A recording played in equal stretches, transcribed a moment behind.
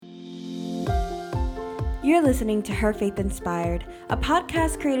You're listening to Her Faith Inspired, a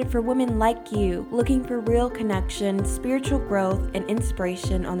podcast created for women like you looking for real connection, spiritual growth, and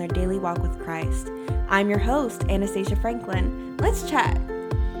inspiration on their daily walk with Christ. I'm your host, Anastasia Franklin. Let's chat.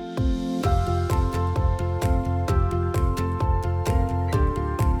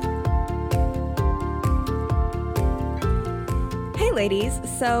 Hey ladies,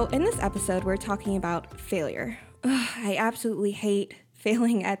 so in this episode we're talking about failure. I absolutely hate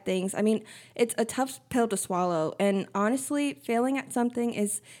failing at things. I mean, it's a tough pill to swallow, and honestly, failing at something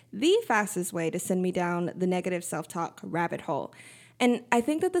is the fastest way to send me down the negative self-talk rabbit hole. And I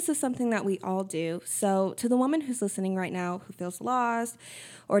think that this is something that we all do. So to the woman who's listening right now who feels lost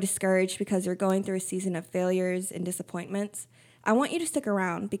or discouraged because you're going through a season of failures and disappointments, I want you to stick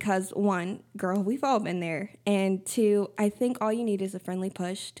around because one, girl, we've all been there. And two, I think all you need is a friendly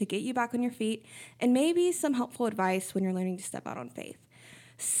push to get you back on your feet and maybe some helpful advice when you're learning to step out on faith.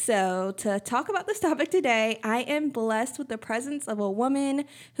 So to talk about this topic today, I am blessed with the presence of a woman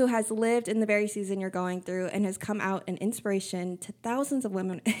who has lived in the very season you're going through and has come out an inspiration to thousands of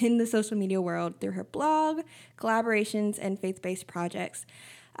women in the social media world through her blog, collaborations, and faith-based projects.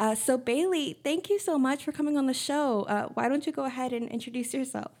 So Bailey, thank you so much for coming on the show. Why don't you go ahead and introduce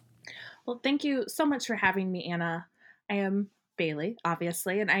yourself? Well, thank you so much for having me, Anna. I am Bailey,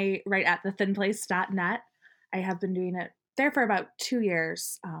 obviously, and I write at thethinplace.net. I have been doing it there for about 2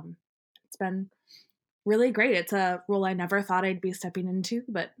 years. It's been really great. It's a role I never thought I'd be stepping into,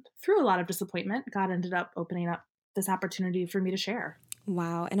 but through a lot of disappointment, God ended up opening up this opportunity for me to share.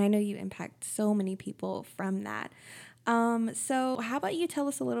 Wow, and I know you impact so many people from that. So how about you tell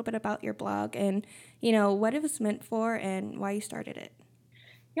us a little bit about your blog and, what it was meant for and why you started it?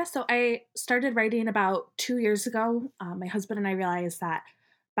 Yeah, so I started writing about 2 years ago. My husband and I realized that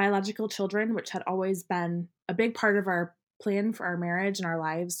biological children, which had always been a big part of our plan for our marriage and our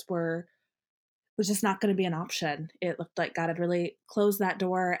lives, was just not going to be an option. It looked like God had really closed that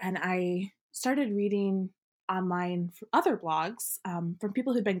door, and I started reading online from other blogs from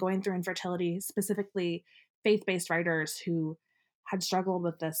people who'd been going through infertility, specifically faith-based writers who had struggled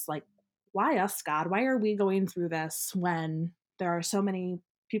with this, like, why us, God? Why are we going through this when there are so many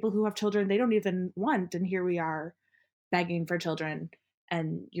people who have children they don't even want, and here we are begging for children,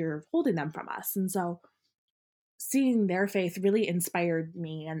 and you're holding them from us. And so seeing their faith really inspired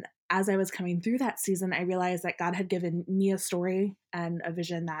me. And as I was coming through that season, I realized that God had given me a story and a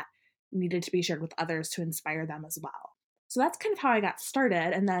vision that needed to be shared with others to inspire them as well. So that's kind of how I got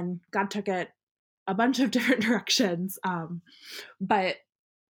started. And then God took it a bunch of different directions. But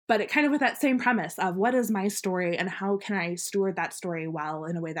it kind of with that same premise of what is my story and how can I steward that story well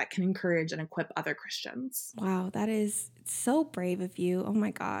in a way that can encourage and equip other Christians. Wow, that is so brave of you. Oh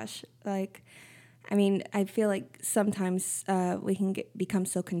my gosh. I feel like sometimes we can become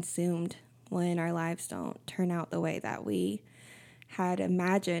so consumed when our lives don't turn out the way that we had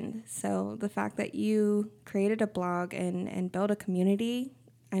imagined. So the fact that you created a blog and built a community,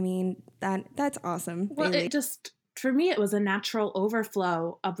 that's awesome. Well, Bailey. for me, it was a natural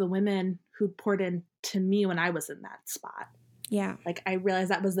overflow of the women who'd poured into me when I was in that spot. Yeah. Like, I realized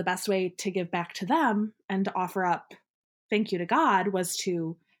that was the best way to give back to them and to offer up thank you to God was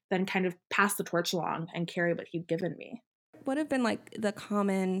to then kind of pass the torch along and carry what he'd given me. What have been like the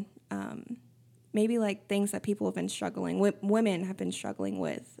common, maybe like things that people have been struggling with, women have been struggling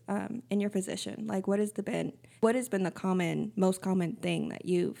with in your position? Like what has been the most common thing that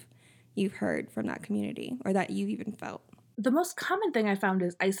you've heard from that community or that you've even felt? The most common thing I found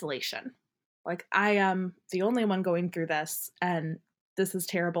is isolation. Like, I am the only one going through this, and this is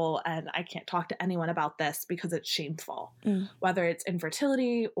terrible, and I can't talk to anyone about this because it's shameful. Whether it's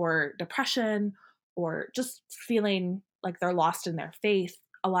infertility or depression or just feeling like they're lost in their faith,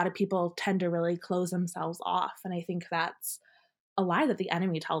 a lot of people tend to really close themselves off. And I think that's a lie that the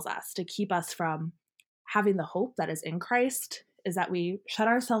enemy tells us to keep us from having the hope that is in Christ, is that we shut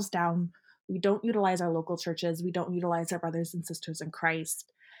ourselves down. We don't utilize our local churches. We don't utilize our brothers and sisters in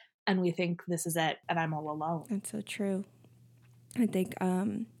Christ. And we think this is it and I'm all alone. That's so true. I think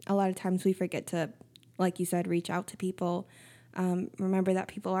a lot of times we forget to, like you said, reach out to people. Remember that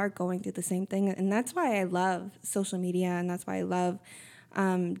people are going through the same thing. And that's why I love social media, and that's why I love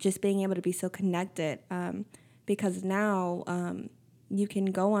just being able to be so connected. Because now you can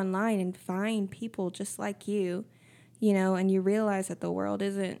go online and find people just like you, and you realize that the world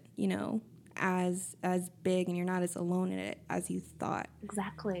isn't, as big, and you're not as alone in it as you thought.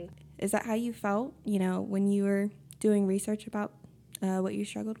 Exactly. Is that how you felt, when you were doing research about what you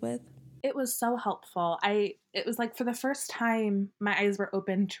struggled with? It was so helpful. It was like for the first time, my eyes were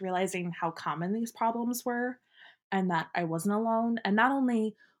open to realizing how common these problems were and that I wasn't alone. And not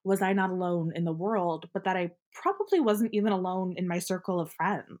only was I not alone in the world, but that I probably wasn't even alone in my circle of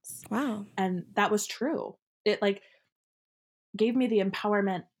friends. Wow. And that was true. It like gave me the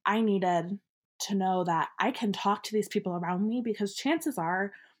empowerment I needed to know that I can talk to these people around me, because chances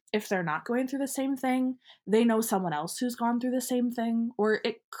are, if they're not going through the same thing, they know someone else who's gone through the same thing, or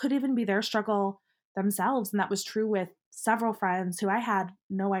it could even be their struggle themselves. And that was true with several friends who I had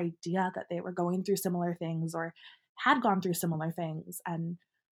no idea that they were going through similar things or had gone through similar things. And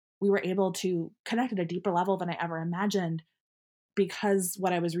we were able to connect at a deeper level than I ever imagined, because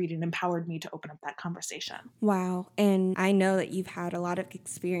what I was reading empowered me to open up that conversation. Wow. And I know that you've had a lot of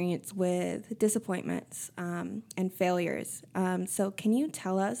experience with disappointments and failures. So can you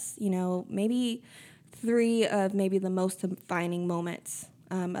tell us, maybe three of maybe the most defining moments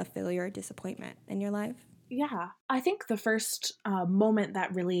of failure or disappointment in your life? Yeah, I think the first moment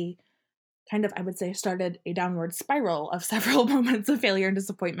that really kind of, I would say, started a downward spiral of several moments of failure and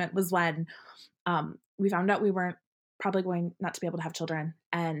disappointment was when we found out we weren't probably going not to be able to have children.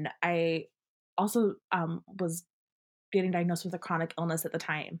 And I also was getting diagnosed with a chronic illness at the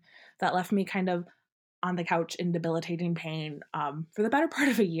time that left me kind of on the couch in debilitating pain for the better part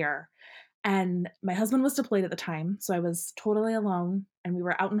of a year. And my husband was deployed at the time, so I was totally alone, and we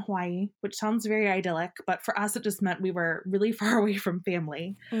were out in Hawaii, which sounds very idyllic, but for us it just meant we were really far away from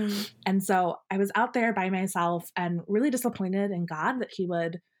family. Mm. And so I was out there by myself and really disappointed in God that he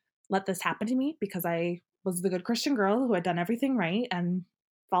would let this happen to me, because I was the good Christian girl who had done everything right and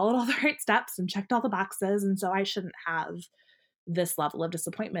followed all the right steps and checked all the boxes. And so I shouldn't have this level of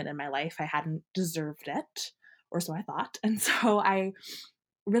disappointment in my life. I hadn't deserved it, or so I thought. And so I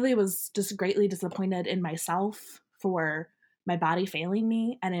really was just greatly disappointed in myself for my body failing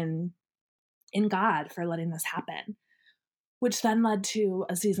me, and in God for letting this happen, which then led to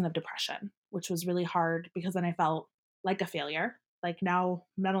a season of depression, which was really hard, because then I felt like a failure. Like, now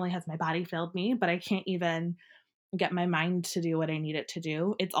not only has my body failed me, but I can't even get my mind to do what I need it to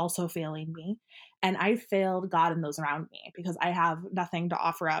do. It's also failing me. And I failed God and those around me, because I have nothing to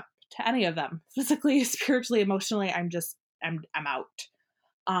offer up to any of them. Physically, spiritually, emotionally, I'm out.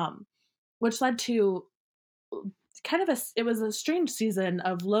 Which led to kind of it was a strange season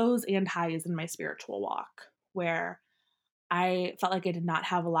of lows and highs in my spiritual walk, where I felt like I did not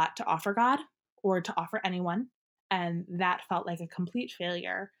have a lot to offer God or to offer anyone. And that felt like a complete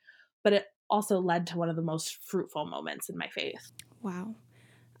failure. But it also led to one of the most fruitful moments in my faith. Wow.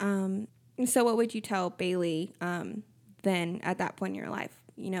 Um, so what would you tell Bailey then at that point in your life?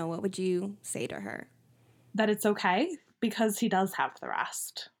 What would you say to her? That it's okay, because he does have the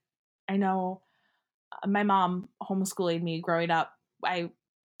rest. I know my mom homeschooling me growing up. I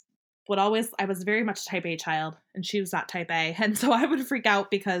was very much type A child, and she was not type A. And so I would freak out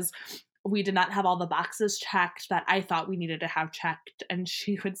because we did not have all the boxes checked that I thought we needed to have checked. And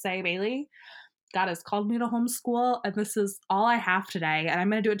she would say, Bailey, God has called me to homeschool, and this is all I have today. And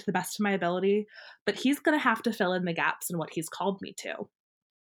I'm going to do it to the best of my ability, but he's going to have to fill in the gaps in what he's called me to.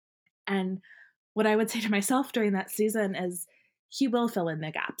 And what I would say to myself during that season is, he will fill in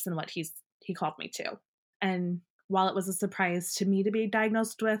the gaps in what he called me to. And while it was a surprise to me to be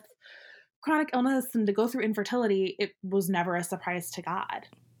diagnosed with chronic illness and to go through infertility, it was never a surprise to God.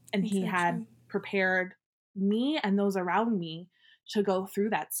 And That's he so had true. prepared me and those around me to go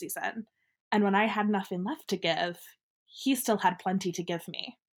through that season. And when I had nothing left to give, he still had plenty to give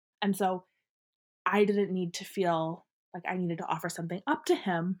me. And so I didn't need to feel like I needed to offer something up to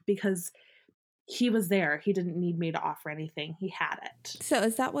him, because he was there. He didn't need me to offer anything. He had it. So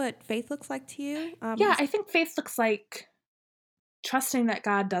is that what faith looks like to you? Yeah, I think faith looks like trusting that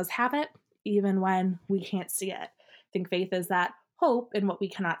God does have it, even when we can't see it. I think faith is that hope in what we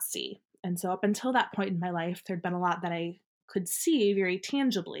cannot see. And so up until that point in my life, there'd been a lot that I could see very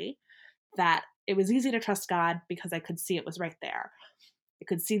tangibly, that it was easy to trust God because I could see it was right there. I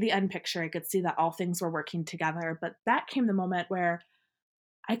could see the end picture. I could see that all things were working together. But that came the moment where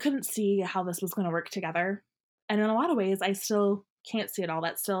I couldn't see how this was going to work together. And in a lot of ways, I still can't see it all.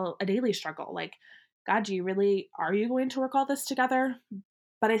 That's still a daily struggle. Like, God, are you going to work all this together?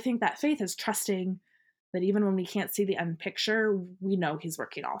 But I think that faith is trusting that even when we can't see the end picture, we know he's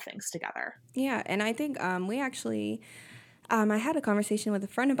working all things together. Yeah, and I think we actually, I had a conversation with a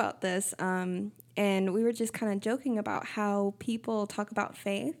friend about this, and we were just kind of joking about how people talk about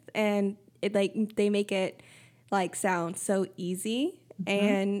faith, and they make it like sound so easy. Mm-hmm.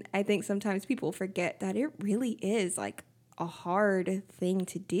 And I think sometimes people forget that it really is like a hard thing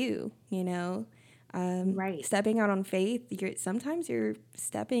to do, Right. Stepping out on faith, sometimes you're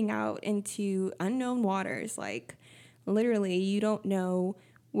stepping out into unknown waters. Like, literally, you don't know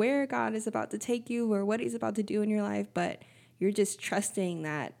where God is about to take you or what he's about to do in your life, but you're just trusting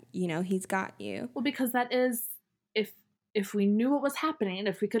that, he's got you. Well, because that is, if we knew what was happening,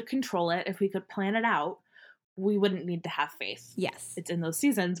 if we could control it, if we could plan it out, we wouldn't need to have faith. Yes. It's in those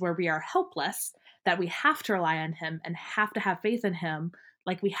seasons where we are helpless that we have to rely on him and have to have faith in him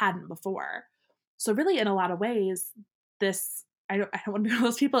like we hadn't before. So really, in a lot of ways, this, I don't want to be one of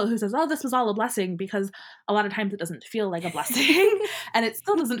those people who says, oh, this was all a blessing, because a lot of times it doesn't feel like a blessing and it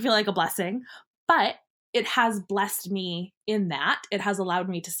still doesn't feel like a blessing, but it has blessed me in that it has allowed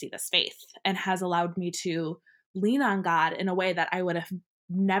me to see this faith and has allowed me to lean on God in a way that I would have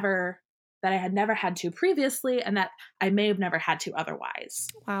never, that I had never had to previously, and that I may have never had to otherwise.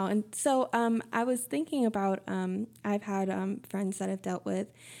 Wow. And so I was thinking about, I've had friends that have dealt with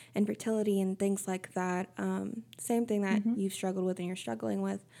infertility and things like that. Same thing that you've struggled with and you're struggling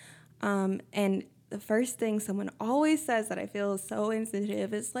with. And the first thing someone always says that I feel is so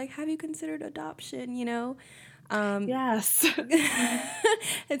insensitive is like, have you considered adoption, Yes.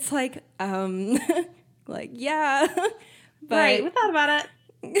 It's like, like, yeah. But right, we thought about it.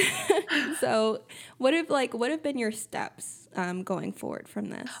 So what have been your steps going forward from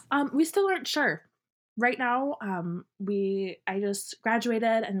this? We still aren't sure. Right now, I just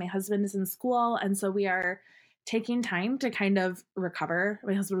graduated and my husband is in school, and so we are taking time to kind of recover.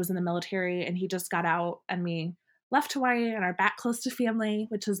 My husband was in the military and he just got out, and we left Hawaii and are back close to family,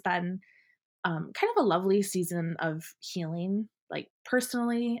 which has been kind of a lovely season of healing, like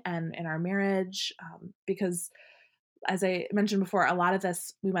personally and in our marriage, because as I mentioned before, a lot of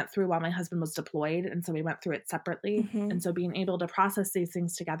this we went through while my husband was deployed, and so we went through it separately. Mm-hmm. And so being able to process these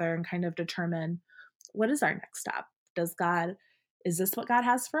things together and kind of determine, what is our next step? Is this what God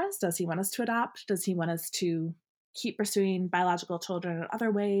has for us? Does he want us to adopt? Does he want us to keep pursuing biological children in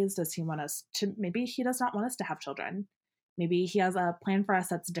other ways? Does he want us to, maybe he does not want us to have children. Maybe he has a plan for us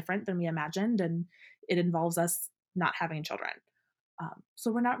that's different than we imagined, and it involves us not having children.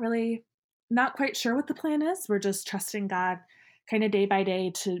 So we're not quite sure what the plan is. We're just trusting God kind of day by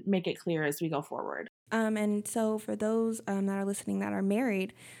day to make it clear as we go forward. And so for those that are listening that are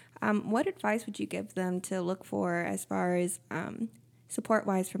married, what advice would you give them to look for as far as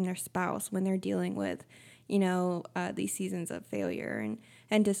support-wise from their spouse when they're dealing with, these seasons of failure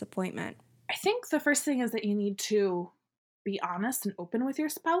and disappointment? I think the first thing is that you need to be honest and open with your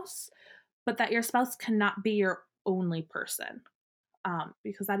spouse, but that your spouse cannot be your only person,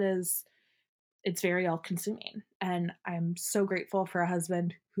 because it's very all consuming. And I'm so grateful for a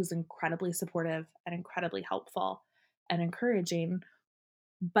husband who's incredibly supportive and incredibly helpful and encouraging,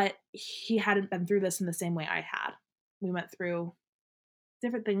 but he hadn't been through this in the same way I had. We went through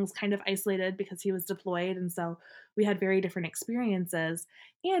different things kind of isolated because he was deployed. And so we had very different experiences,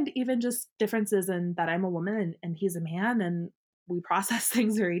 and even just differences in that I'm a woman and he's a man, and we process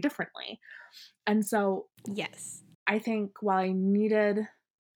things very differently. And so, yes, I think while I needed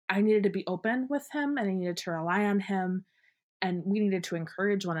to be open with him and I needed to rely on him and we needed to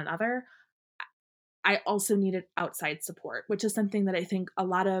encourage one another, I also needed outside support, which is something that I think a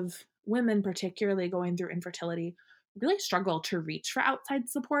lot of women, particularly going through infertility, really struggle to reach for outside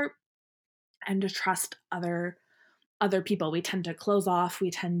support and to trust other people. We tend to close off.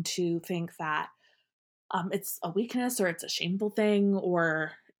 We tend to think that it's a weakness or it's a shameful thing,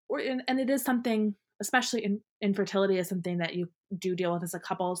 and it is something, especially in infertility, is something that you do deal with as a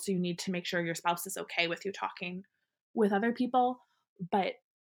couple. So you need to make sure your spouse is okay with you talking with other people. But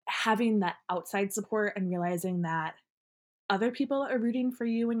having that outside support and realizing that other people are rooting for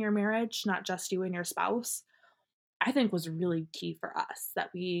you in your marriage, not just you and your spouse, I think was really key for us. That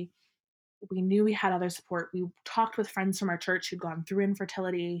we knew we had other support. We talked with friends from our church who'd gone through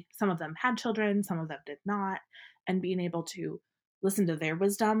infertility. Some of them had children, some of them did not. And being able to listen to their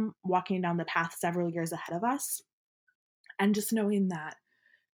wisdom, walking down the path several years ahead of us. And just knowing that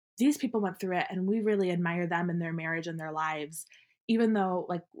these people went through it and we really admire them and their marriage and their lives. Even though,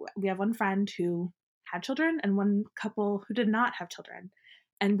 like, we have one friend who had children and one couple who did not have children.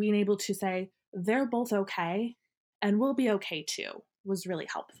 And being able to say, they're both okay and we'll be okay too, was really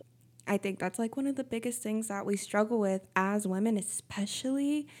helpful. I think that's like one of the biggest things that we struggle with as women,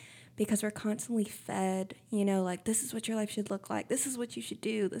 especially because we're constantly fed, like, this is what your life should look like. This is what you should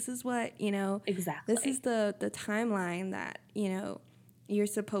do. This is what, Exactly. This is the timeline that, you're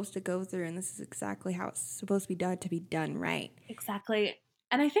supposed to go through. And this is exactly how it's supposed to be done right. Exactly.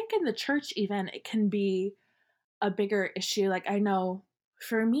 And I think in the church, even, it can be a bigger issue. Like, I know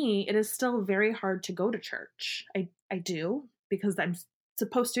for me, it is still very hard to go to church. I do, because I'm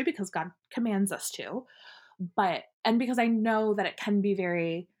supposed to, because God commands us to, and because I know that it can be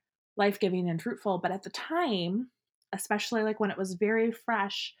very life-giving and fruitful. But at the time, especially like when it was very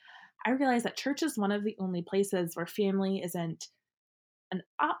fresh, I realized that church is one of the only places where family isn't an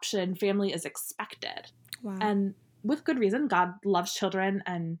option, family is expected. Wow. And with good reason. God loves children,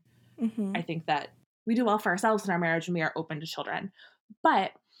 and Mm-hmm. I think that we do well for ourselves in our marriage and we are open to children.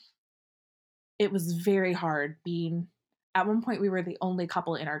 But it was very hard being, at one point we were the only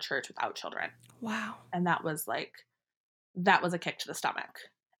couple in our church without children. Wow. And that was a kick to the stomach.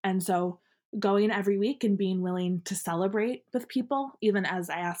 And so going every week and being willing to celebrate with people, even as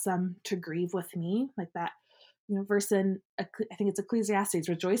I asked them to grieve with me, like that, verse in, I think it's Ecclesiastes,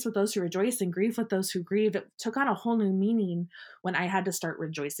 rejoice with those who rejoice and grieve with those who grieve. It took on a whole new meaning when I had to start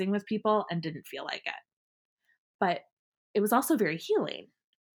rejoicing with people and didn't feel like it. But it was also very healing.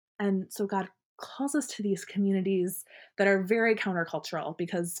 And so God calls us to these communities that are very countercultural,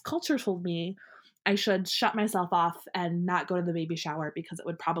 because culture told me I should shut myself off and not go to the baby shower because it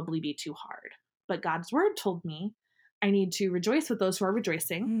would probably be too hard. But God's word told me I need to rejoice with those who are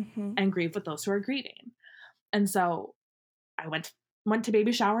rejoicing Mm-hmm. and grieve with those who are grieving. And so I went to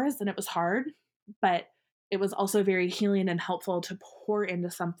baby showers, and it was hard, but it was also very healing and helpful to pour into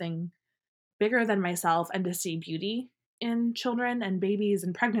something bigger than myself and to see beauty in children and babies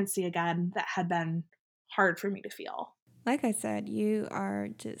and pregnancy again that had been hard for me to feel. Like I said, you are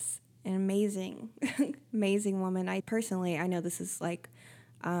just an amazing, amazing woman. I know this is like,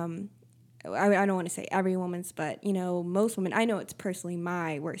 I don't want to say every woman's, but most women. I know it's personally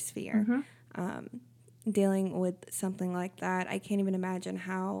my worst fear. Mm-hmm. Dealing with something like that, I can't even imagine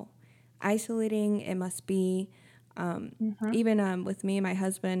how isolating it must be. Mm-hmm. Even with me and my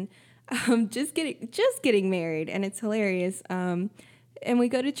husband, just getting married, and it's hilarious. And we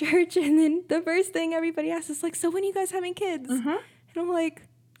go to church, and then the first thing everybody asks is like, "So when are you guys having kids?" Mm-hmm. And I'm like,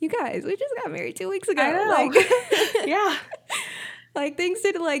 "You guys, we just got married 2 weeks ago." I know. Like, Yeah. Like things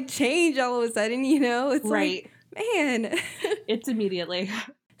didn't like change all of a sudden. It's right. like, man, it's immediately.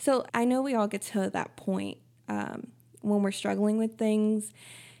 So I know we all get to that point when we're struggling with things,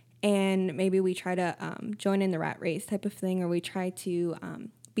 and maybe we try to join in the rat race type of thing, or we try to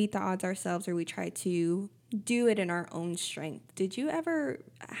beat the odds ourselves, or we try to do it in our own strength. Did you ever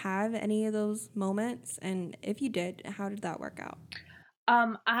have any of those moments? And if you did, how did that work out?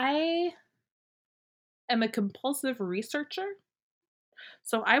 I am a compulsive researcher.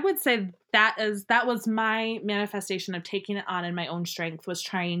 So I would say that was my manifestation of taking it on in my own strength, was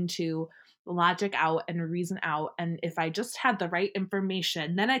trying to logic out and reason out. And if I just had the right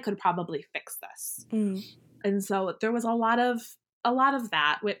information, then I could probably fix this. Mm. And so there was a lot of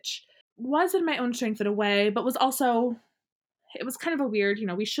that, which was in my own strength in a way, but was also, it was kind of a weird,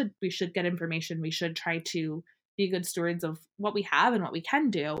 we should get information. We should try to be good stewards of what we have and what we can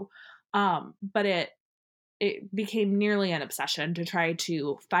do. But it became nearly an obsession to try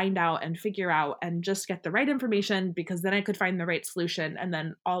to find out and figure out and just get the right information, because then I could find the right solution and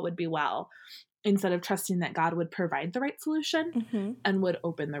then all would be well, instead of trusting that God would provide the right solution Mm-hmm. and would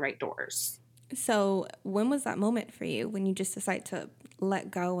open the right doors. So when was that moment for you when you just decide to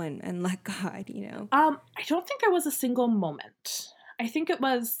let go and let God, I don't think there was a single moment. I think it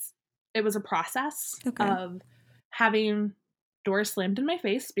was a process of having doors slammed in my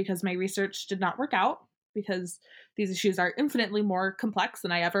face because my research did not work out, because these issues are infinitely more complex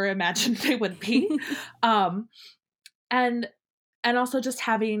than I ever imagined they would be. And also just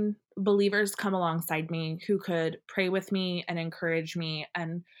having believers come alongside me who could pray with me and encourage me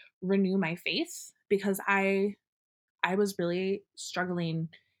and renew my faith, because I was really struggling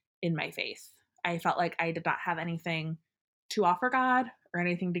in my faith. I felt like I did not have anything to offer God or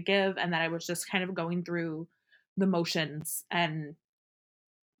anything to give, and that I was just kind of going through the motions, and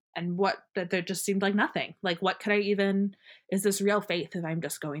that there just seemed like nothing. Like, what could I even, is this real faith if I'm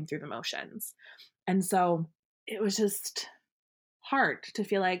just going through the motions? And so it was just hard to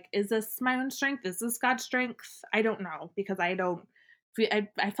feel like, is this my own strength? Is this God's strength? I don't know, because I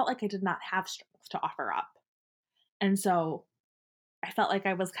felt like I did not have strength to offer up. And so I felt like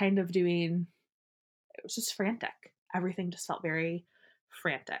I was kind of it was just frantic. Everything just felt very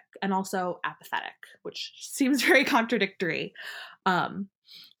frantic and also apathetic, which seems very contradictory.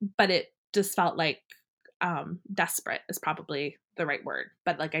 But it just felt like desperate is probably the right word.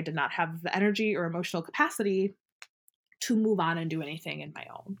 But like I did not have the energy or emotional capacity to move on and do anything in my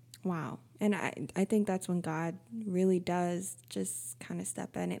own. Wow. And I think that's when God really does just kind of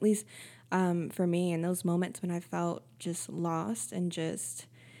step in, at least for me, in those moments when I felt just lost and just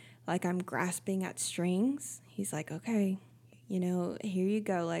like I'm grasping at strings. He's like, okay, here you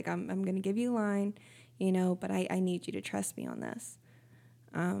go. Like, I'm going to give you a line, but I need you to trust me on this.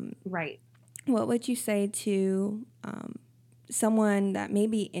 Right. What would you say to someone that may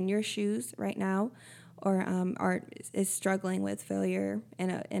be in your shoes right now, is struggling with failure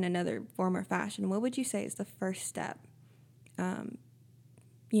in another form or fashion, what would you say is the first step,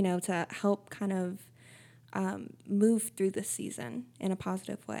 to help kind of move through the season in a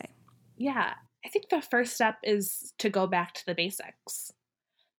positive way? Yeah, I think the first step is to go back to the basics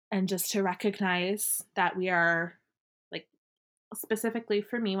and just to recognize that we are, like, specifically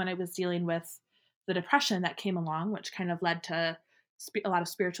for me, when I was dealing with the depression that came along, which kind of led to a lot of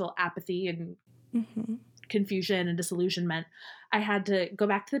spiritual apathy and Mm-hmm. confusion and disillusionment, I had to go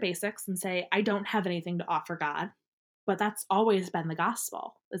back to the basics and say, I don't have anything to offer God. But that's always been the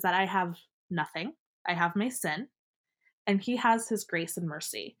gospel, is that I have nothing. I have my sin, and he has his grace and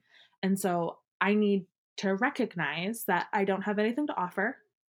mercy. And so I need to recognize that I don't have anything to offer.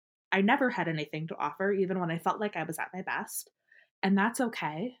 I never had anything to offer, even when I felt like I was at my best. And that's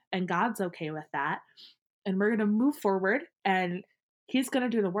okay. And God's okay with that. And we're going to move forward, and he's going to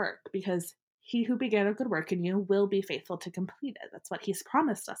do the work, because he who began a good work in you will be faithful to complete it. That's what he's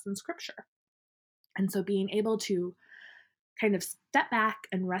promised us in scripture. And so being able to kind of step back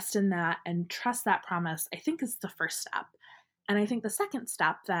and rest in that and trust that promise, I think, is the first step. And I think the second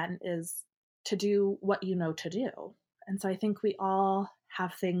step then is to do what you know to do. And so I think we all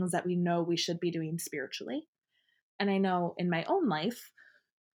have things that we know we should be doing spiritually. And I know in my own life,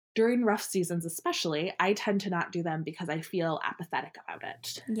 during rough seasons especially, I tend to not do them because I feel apathetic about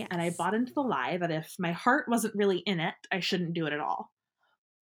it. Yes. And I bought into the lie that if my heart wasn't really in it, I shouldn't do it at all.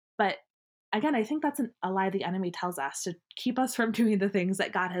 But again, I think that's a lie the enemy tells us to keep us from doing the things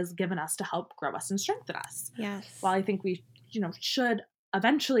that God has given us to help grow us and strengthen us. Yes. While I think we, should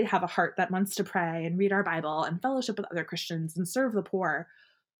eventually have a heart that wants to pray and read our Bible and fellowship with other Christians and serve the poor,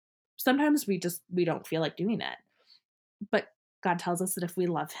 sometimes we don't feel like doing it. But God tells us that if we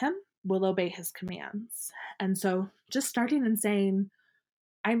love him, we'll obey his commands. And so just starting and saying,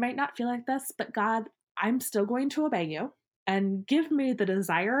 I might not feel like this, but God, I'm still going to obey you, and give me the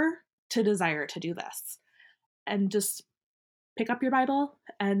desire to do this. And just pick up your Bible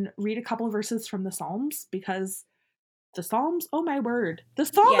and read a couple verses from the Psalms, because the Psalms, oh my word, the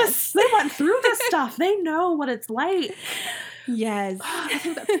psalmists, they went through this stuff. They know what it's like. Yes. I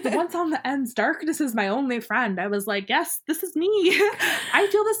think that's the one psalm that ends, darkness is my only friend. I was like, yes, this is me. I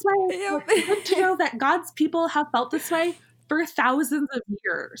feel this way. Yep. It's good to know that God's people have felt this way for thousands of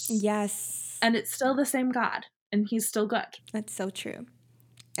years. Yes. And it's still the same God, and he's still good. That's so true.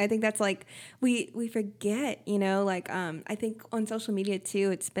 I think that's like, we forget, I think on social media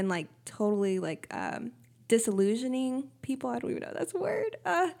too, it's been like totally like disillusioning people. I don't even know that's a word.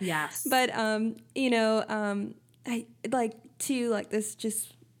 Yes. But, I like to like this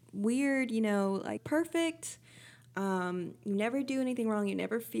just weird, like perfect. You never do anything wrong. You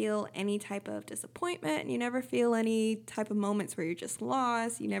never feel any type of disappointment. You never feel any type of moments where you're just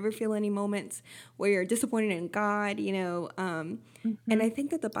lost. You never feel any moments where you're disappointed in God, And I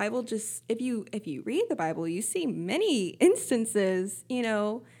think that the Bible just, if you read the Bible, you see many instances,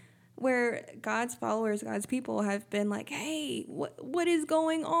 where God's followers, God's people have been like, hey, what is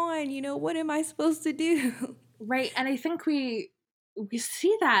going on? What am I supposed to do? Right. And I think we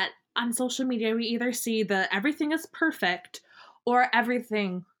see that on social media. We either see the everything is perfect, or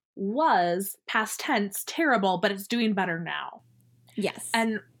everything was, past tense, terrible, but it's doing better now. Yes.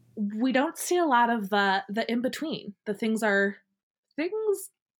 And we don't see a lot of the in between. The things are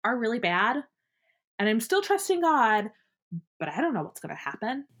really bad, and I'm still trusting God, but I don't know what's going to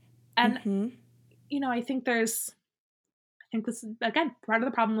happen. And I think this is, again, part of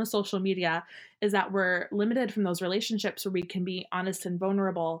the problem with social media is that we're limited from those relationships where we can be honest and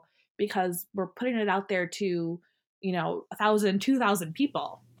vulnerable, because we're putting it out there to, 1,000, 2,000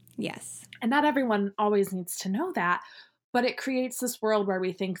 people. Yes. And not everyone always needs to know that, but it creates this world where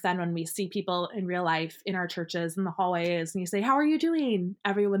we think then when we see people in real life, in our churches, in the hallways, and you say, how are you doing?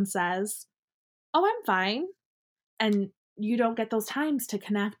 Everyone says, oh, I'm fine. And you don't get those times to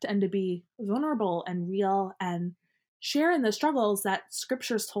connect and to be vulnerable and real and share in the struggles that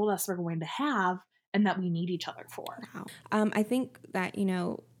scriptures told us we're going to have and that we need each other for. Wow. I think that,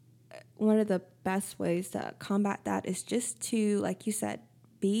 one of the best ways to combat that is just to, like you said,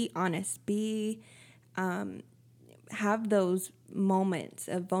 be honest, have those moments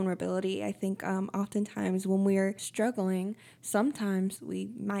of vulnerability. I think oftentimes when we're struggling, sometimes we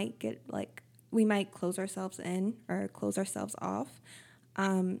might close ourselves in or close ourselves off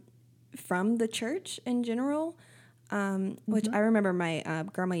from the church in general. Which I remember my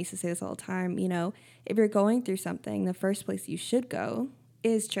grandma used to say this all the time, if you're going through something, the first place you should go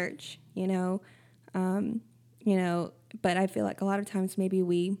is church, but I feel like a lot of times maybe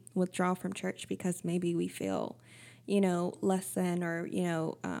we withdraw from church because maybe we feel, less than, or,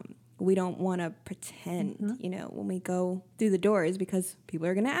 we don't want to pretend, when we go through the doors, because people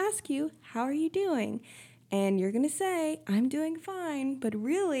are going to ask you, how are you doing? And you're going to say, I'm doing fine, but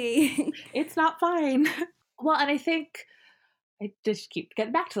really it's not fine. Well, and I think I just keep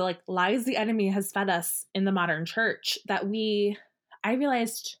getting back to the lies the enemy has fed us in the modern church that I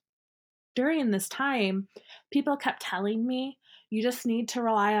realized during this time, people kept telling me, you just need to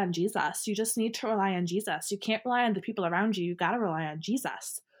rely on Jesus. You just need to rely on Jesus. You can't rely on the people around you. You got to rely on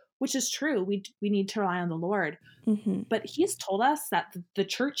Jesus, which is true. We need to rely on the Lord. Mm-hmm. But he's told us that the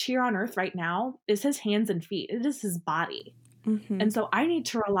church here on earth right now is his hands and feet. It is his body. Mm-hmm. And so I need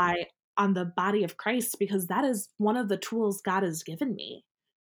to rely on the body of Christ, because that is one of the tools God has given me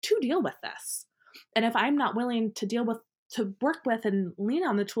to deal with this. And if I'm not willing to work with and lean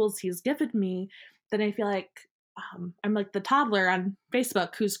on the tools he's given me, then I feel like I'm like the toddler on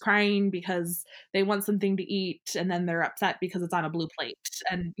Facebook who's crying because they want something to eat and then they're upset because it's on a blue plate.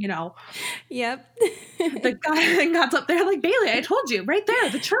 And, Yep. the guy then got up there like, Bailey, I told you right there,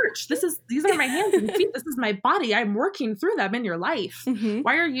 the church, these are my hands and feet. This is my body. I'm working through them in your life. Mm-hmm.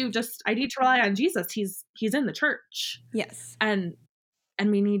 Why are you I need to rely on Jesus. He's in the church. Yes. And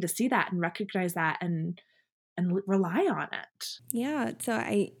we need to see that and recognize that and rely on it. Yeah. So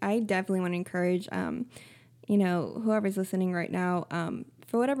I definitely want to encourage, whoever's listening right now,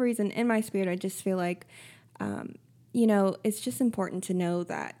 for whatever reason, in my spirit, I just feel like, it's just important to know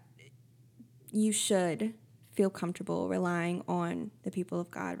that you should feel comfortable relying on the people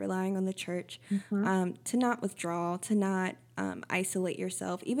of God, relying on the church, to not withdraw, to not isolate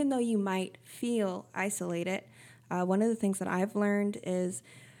yourself, even though you might feel isolated. One of the things that I've learned is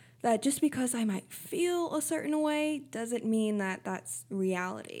that just because I might feel a certain way doesn't mean that that's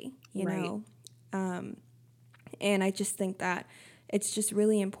reality, you know? And I just think that it's just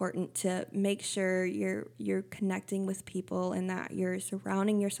really important to make sure you're connecting with people and that you're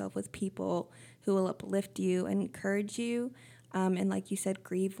surrounding yourself with people who will uplift you and encourage you, and like you said,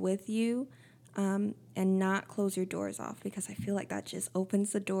 grieve with you, and not close your doors off, because I feel like that just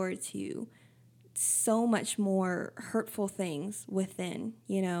opens the door to so much more hurtful things within,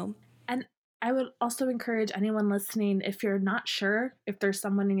 And I would also encourage anyone listening, if you're not sure if there's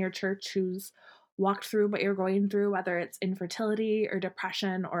someone in your church who's walked through what you're going through, whether it's infertility or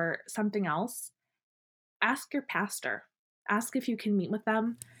depression or something else, ask your pastor. Ask if you can meet with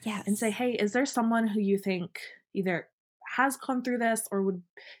them. Yes. And say, hey, is there someone who you think either has gone through this or would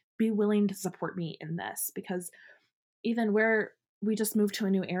be willing to support me in this? Because even we just moved to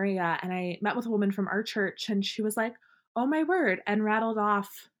a new area, and I met with a woman from our church, and she was like, oh my word, and rattled off,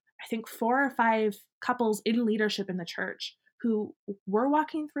 I think 4 or 5 couples in leadership in the church who were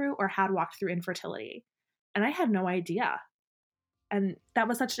walking through or had walked through infertility. And I had no idea. And that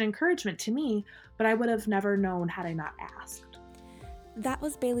was such an encouragement to me, but I would have never known had I not asked. That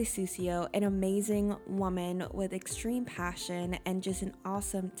was Bailey Sucio, an amazing woman with extreme passion and just an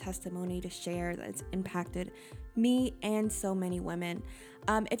awesome testimony to share that's impacted me and so many women.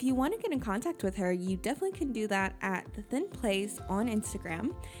 If you want to get in contact with her, you definitely can do that at The Thin Place on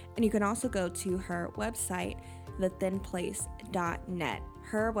Instagram. And you can also go to her website, thethinplace.net.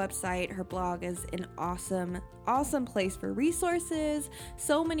 Her website, her blog is an awesome place for resources,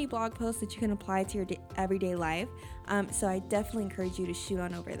 so many blog posts that you can apply to your everyday life. So I definitely encourage you to shoot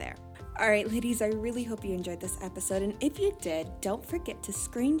on over there. All right, ladies, I really hope you enjoyed this episode. And if you did, don't forget to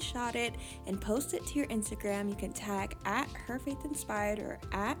screenshot it and post it to your Instagram. You can tag at HerFaithInspired or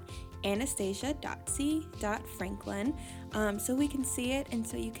at anastasia.c.franklin, so we can see it and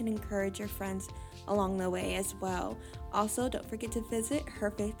so you can encourage your friends along the way as well. Also, don't forget to visit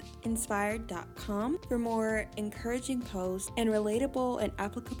herfaithinspired.com for more encouraging posts and relatable and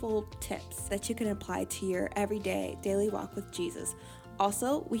applicable tips that you can apply to your everyday daily walk with Jesus.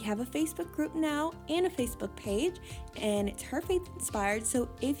 Also, we have a Facebook group now and a Facebook page, and it's Her Faith Inspired. So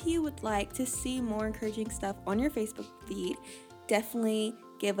if you would like to see more encouraging stuff on your Facebook feed, definitely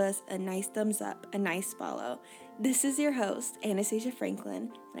give us a nice thumbs up, a nice follow. This is your host, Anastasia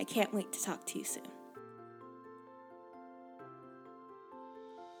Franklin, and I can't wait to talk to you soon.